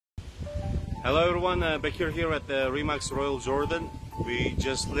Hello everyone, Bekir here at the REMAX Royal Jordan. We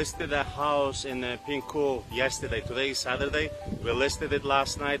just listed a house in Pincourt yesterday. Today is Saturday. We listed it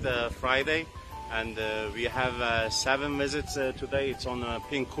last night, Friday, and we have 7 visits today. It's on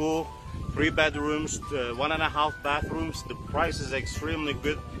Pincourt, 3 bedrooms, 1.5 bathrooms. The price is extremely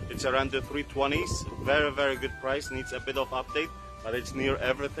good. It's around the 320s. Very good price. Needs a bit of update, but it's near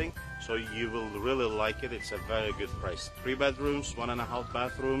everything, so you will really like it. It's a very good price. 3 bedrooms, 1.5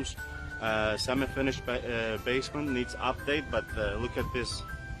 bathrooms. Semi-finished basement, needs update, but look at this.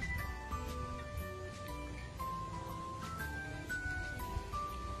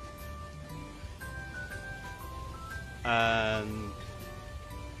 And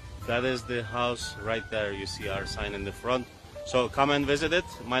that is the house right there. You see our sign in the front. So come and visit it.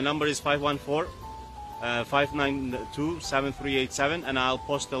 My number is 514-592-7387, and I'll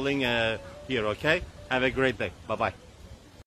post the link here, okay? Have a great day. Bye-bye.